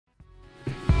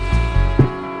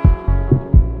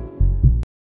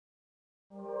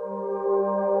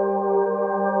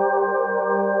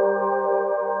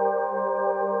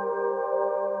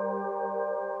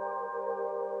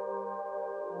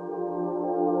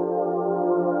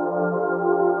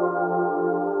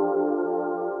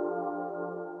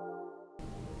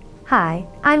Hi,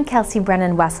 I'm Kelsey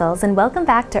Brennan-Wessels and welcome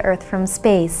back to Earth from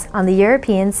Space on the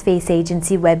European Space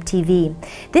Agency Web TV.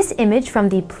 This image from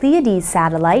the Pleiades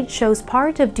satellite shows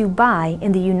part of Dubai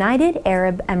in the United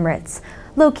Arab Emirates.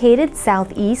 Located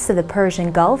southeast of the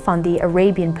Persian Gulf on the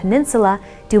Arabian Peninsula,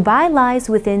 Dubai lies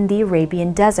within the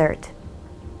Arabian Desert.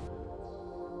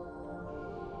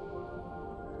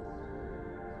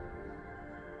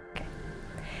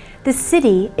 The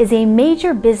city is a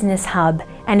major business hub,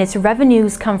 and its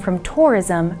revenues come from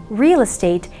tourism, real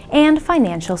estate, and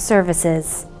financial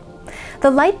services. The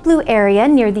light blue area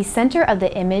near the center of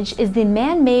the image is the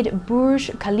man-made Burj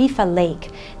Khalifa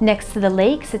Lake. Next to the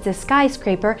lake sits a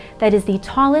skyscraper that is the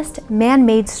tallest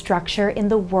man-made structure in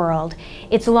the world.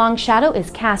 Its long shadow is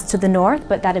cast to the north,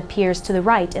 but that appears to the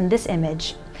right in this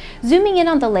image. Zooming in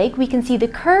on the lake, we can see the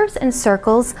curves and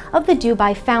circles of the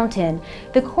Dubai fountain.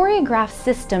 The choreographed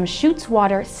system shoots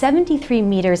water 73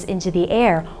 meters into the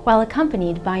air while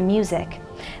accompanied by music.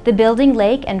 The building,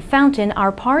 lake, and fountain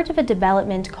are part of a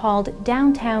development called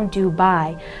Downtown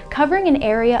Dubai. Covering an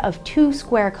area of 2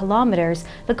 square kilometers,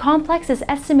 the complex is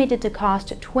estimated to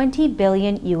cost $20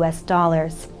 billion.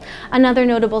 Another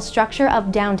notable structure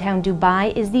of downtown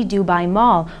Dubai is the Dubai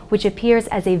Mall, which appears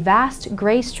as a vast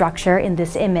gray structure in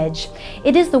this image.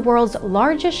 It is the world's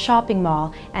largest shopping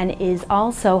mall and is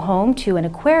also home to an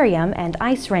aquarium and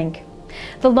ice rink.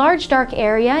 The large dark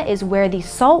area is where the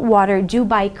saltwater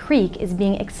Dubai Creek is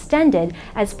being extended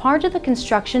as part of the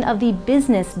construction of the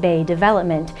Business Bay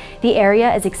development. The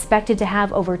area is expected to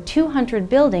have over 200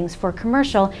 buildings for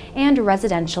commercial and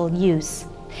residential use.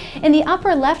 In the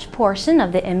upper left portion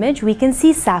of the image, we can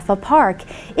see Safa Park.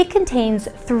 It contains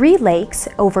 3 lakes,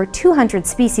 over 200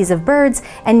 species of birds,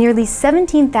 and nearly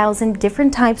 17,000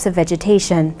 different types of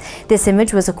vegetation. This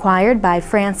image was acquired by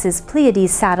France's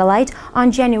Pleiades satellite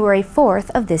on January 4th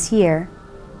of this year.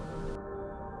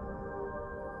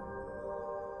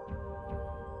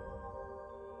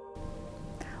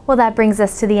 Well, that brings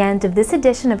us to the end of this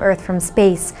edition of Earth from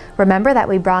Space. Remember that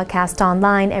we broadcast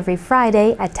online every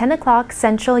Friday at 10 o'clock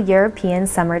Central European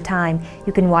Summer Time.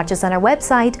 You can watch us on our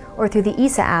website or through the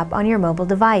ESA app on your mobile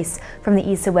device. From the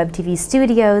ESA Web TV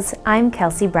studios, I'm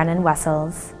Kelsey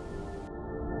Brennan-Wessels.